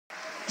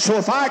So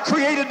if I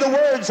created the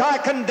words, I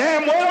can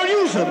damn well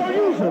use them.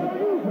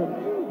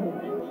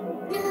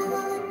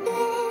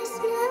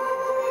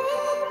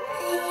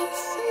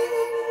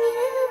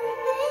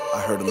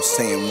 I heard him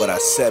saying what I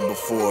said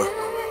before.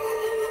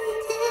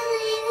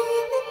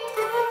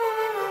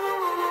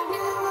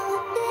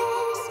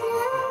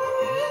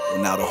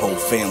 Well, now the whole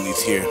family's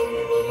here.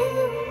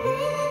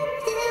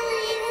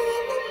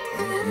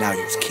 Now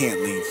you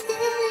can't leave.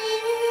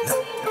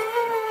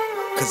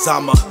 Cause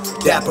I'm a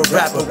dapper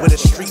rapper with a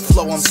street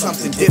flow, I'm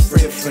something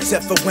different.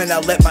 Except for when I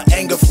let my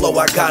anger flow,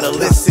 I gotta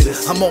listen.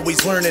 I'm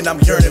always learning, I'm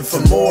yearning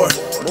for more.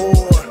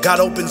 God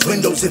opens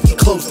windows if you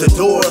close the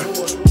door.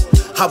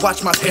 I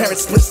watched my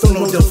parents split, still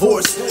no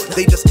divorce.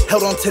 They just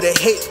held on to their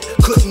hate,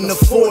 couldn't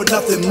afford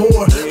nothing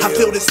more. I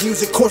feel this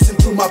music coursing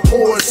through my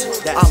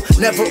pores. I'm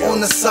never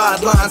on the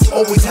sidelines,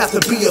 always have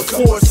to be a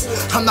force.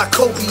 I'm not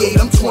Kobe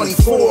 8, I'm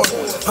 24.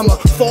 I'm a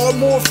far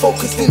more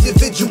focused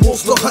individual,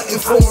 still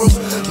hunting for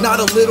them. Not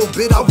a little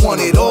bit, I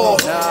want it all.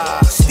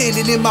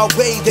 Standing in my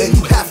way, then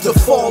you have to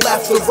fall.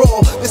 After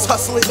all, this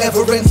hustle, it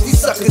never ends.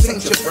 These suckers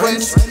ain't your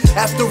friends.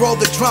 After all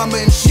the drama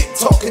and shit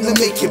talking to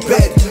make your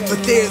bed.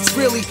 But there's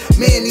really,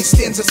 man, these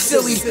stands are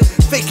silly.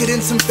 Fake it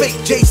in some fake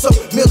J, so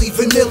Milli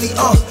Vanilli.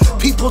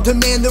 People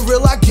demand the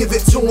real, I give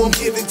it to them.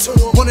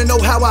 Wanna know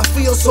how I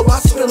feel, so I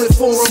spill it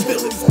for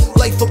them.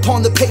 Life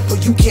upon the paper,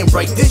 you can't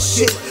write this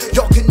shit.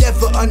 Y'all can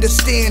never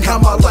understand how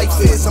my life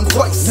is. I'm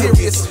quite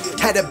serious.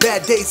 Had a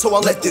bad day, so I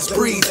let this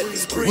breathe.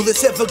 Will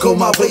this ever go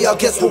my way? I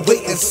guess we'll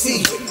wait and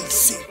see.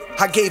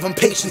 I gave them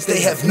patience, they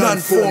have none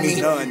for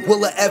me.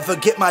 Will I ever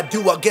get my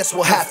due? I guess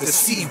we'll have to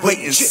see. Wait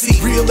and see.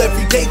 Real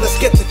every day, let's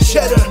get the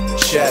cheddar.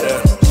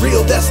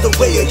 Real, that's the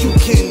way you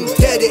can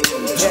get it.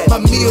 My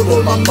meal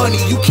or my money,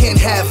 you can't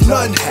have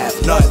none.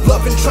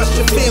 Love and trust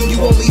your fam, you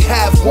only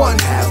have one.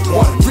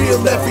 Real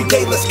every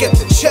day, let's get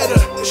the cheddar.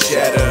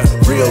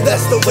 Real,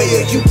 that's the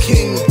way you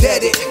can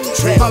get it.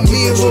 My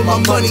meal or my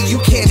money, you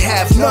can't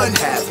have none.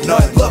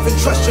 Love and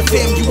trust your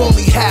fam, you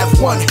only have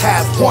one.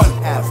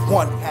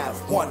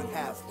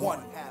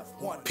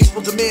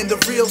 People demand the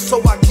real,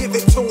 so I give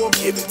it to them.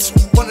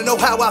 Wanna know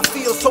how I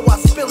feel, so I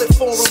spill it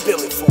for them.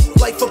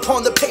 Life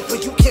upon the paper,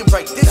 you can't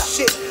write this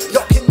shit.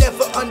 Y'all can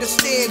never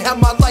understand how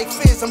my life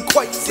is, I'm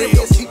quite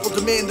serious. People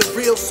demand the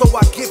real, so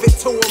I give it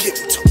to them.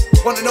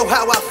 Wanna know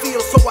how I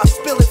feel, so I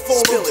spill it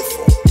for them.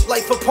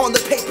 Life upon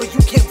the paper,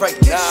 you can't write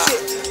this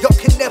shit. Y'all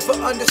can never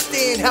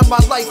understand how my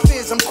life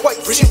is, I'm quite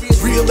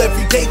serious. Real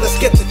every day, let's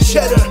get the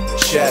cheddar.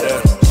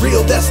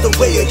 Real, that's the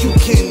way you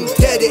can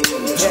get it.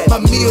 My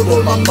meal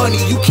or my money,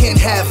 you can't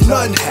have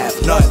none.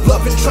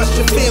 Love and trust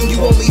your fam,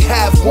 you only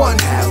have one.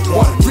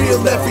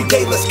 Real every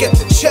day, let's get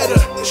the cheddar.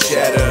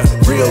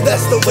 Real,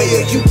 that's the way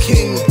you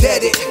can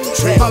get it.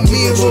 My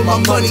meal or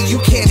my money, you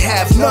can't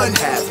have none.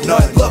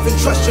 Love and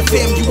trust your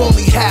fam, you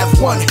only have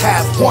one.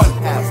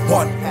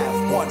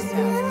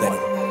 Let it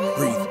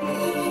breathe.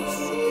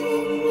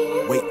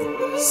 Wait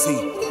and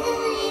see.